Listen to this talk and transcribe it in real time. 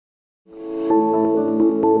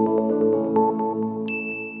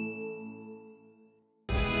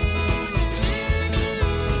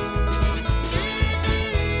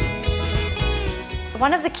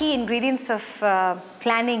One of the key ingredients of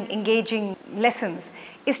planning engaging lessons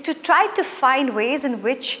is to try to find ways in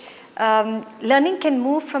which learning can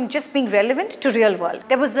move from just being relevant to real world.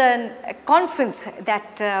 There was a conference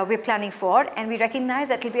that we're planning for, and we recognize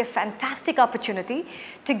that it will be a fantastic opportunity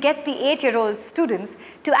to get the 8-year-old students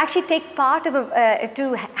to actually take part of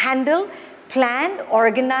to handle, plan,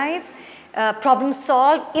 organize, problem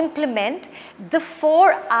solve, implement the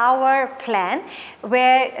 4-hour plan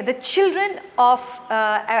where the children of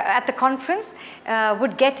at the conference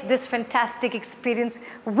would get this fantastic experience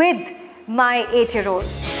with my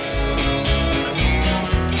 8-year-olds.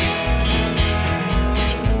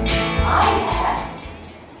 I have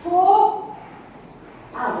 4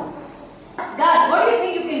 hours. God, what do you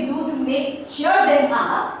think you can do to make sure them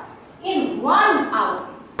up in 1 hour?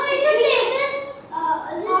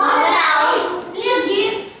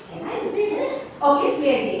 Okay, play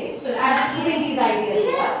a game. So I'm just giving these ideas.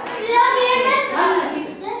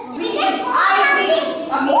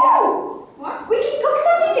 What? We can cook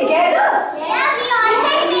something together.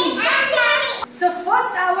 So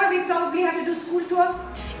first hour we probably have to do school tour.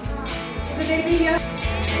 Because they'll be here.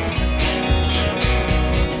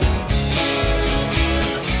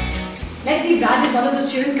 Let's see Raj is one of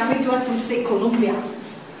those children coming to us from, say, Colombia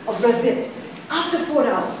or Brazil after 4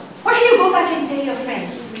 hours. What should you go back and tell your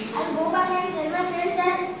friends? I'll go back and tell my friends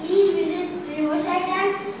that please visit Riverside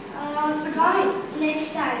and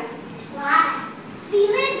next time. Why? We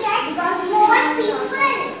will get more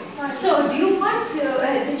people. So, do you want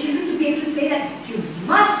the children to be able to say that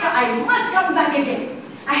I must come back again?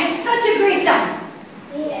 I had such a great time.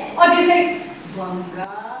 Yes. Or do you say, Banga?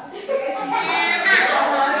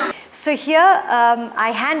 So here,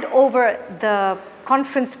 I hand over the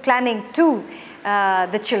conference planning to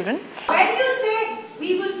the children. When you say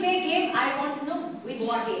we will play a game, I want to know which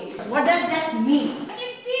game. What does that mean?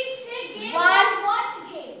 If we say game, what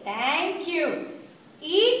game? Thank you.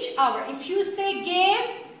 Each hour, if you say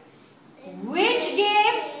game, which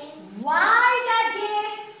game, why that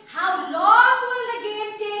game, how long will the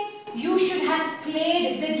game take, you should have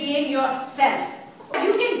played the game yourself.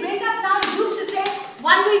 You can break up now groups to say,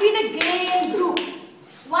 one will be the game group,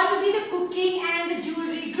 one will be the cooking and the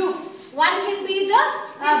jewelry group, one can be the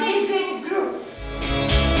visit group.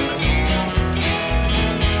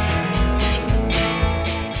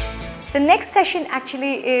 The next session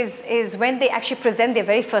actually is when they actually present their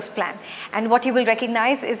very first plan. And what you will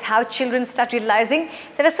recognize is how children start realizing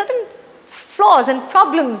there are certain flaws and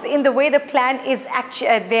problems in the way the plan is actually,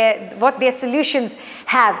 what their solutions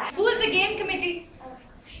have. Who is the game committee?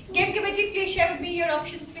 Game committee, please share with me your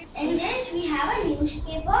options, please. In this, we have a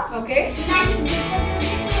newspaper. Okay. And distribute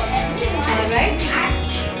it to everyone. Alright.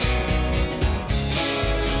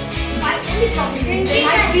 My only problem is They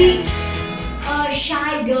might be a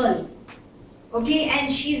shy girl. Okay, and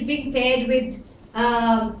she's being paired with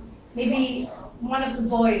maybe one of the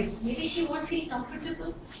boys. Maybe she won't feel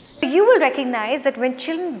comfortable. You will recognize that when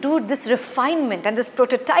children do this refinement and this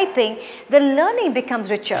prototyping, the learning becomes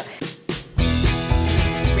richer.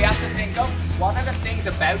 We have to think of what are the things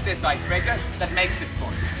about this icebreaker that makes it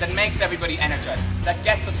fun, that makes everybody energized, that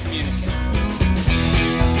gets us communicating.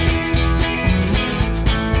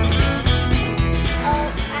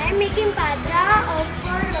 I am making padra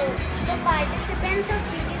for the participants of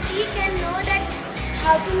BTC can know that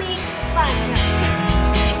how to make padra.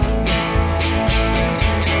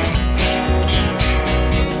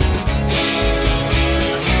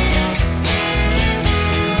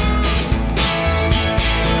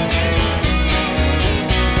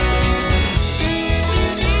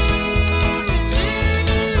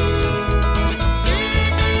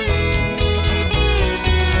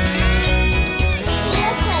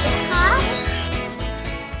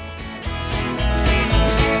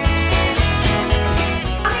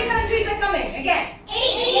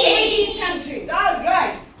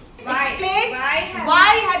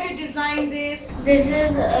 This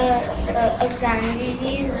is a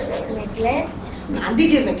Gandhiji's necklace.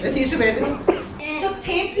 Gandhiji's necklace, he used to wear this. So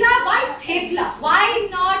thepla, why thepla? Why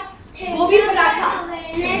not gobi paratha?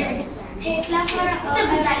 Awareness. Thepla for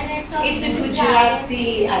awareness. It's a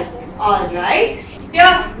Gujarati item. Alright.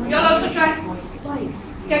 Here, you'll also try.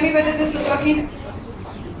 Tell me whether this is working.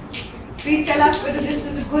 Please tell us whether this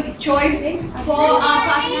is a good choice for our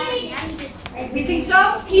party. We think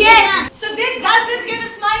so? Yes. So does this get a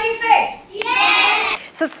smiley face? Yes.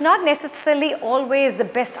 So it's not necessarily always the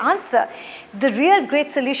best answer. The real great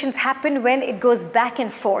solutions happen when it goes back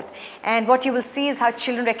and forth. And what you will see is how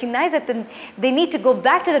children recognize that then they need to go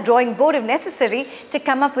back to the drawing board if necessary to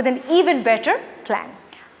come up with an even better plan.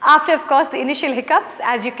 After, of course, the initial hiccups,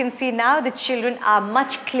 as you can see now, the children are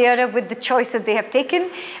much clearer with the choices they have taken.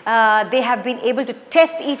 They have been able to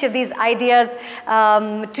test each of these ideas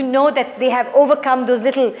to know that they have overcome those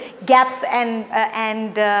little gaps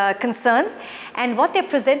and concerns. And what they're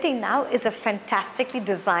presenting now is a fantastically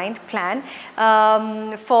designed plan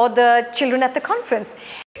for the children at the conference.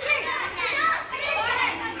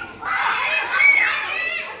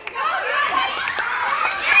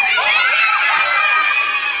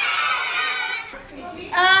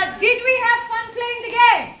 Did we have fun playing the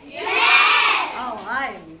game? Yes! Oh,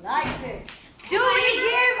 I liked it. Do we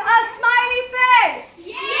give a smiley face?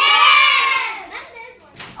 Yes!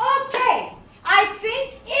 Okay, I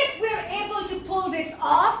think if we're able to pull this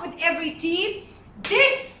off with every team,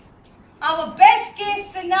 this, our best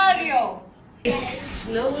case scenario, is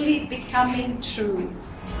slowly becoming true.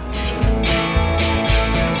 Good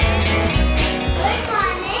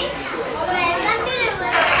morning. Welcome to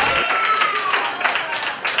Rebranded.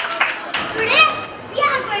 Today we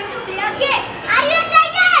are going to play a game. Are you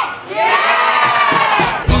excited? Yeah!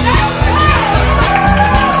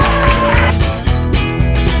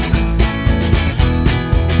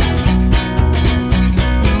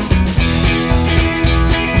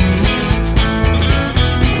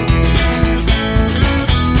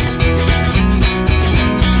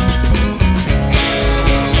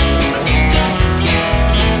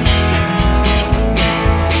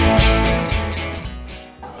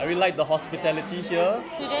 I really like the hospitality here.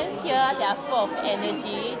 Students here, they are full of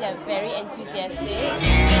energy, they're very enthusiastic.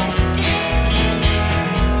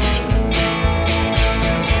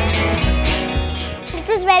 It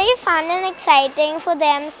was very fun and exciting for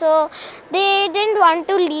them, so they didn't want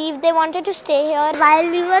to leave, they wanted to stay here. While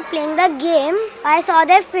we were playing the game, I saw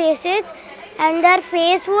their faces and their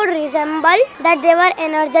face would resemble that they were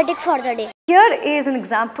energetic for the day. Here is an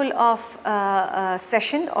example of a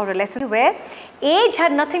session or a lesson where age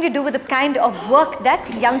had nothing to do with the kind of work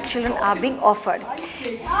that young children are being offered.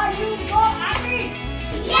 Are you happy?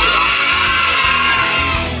 Yes!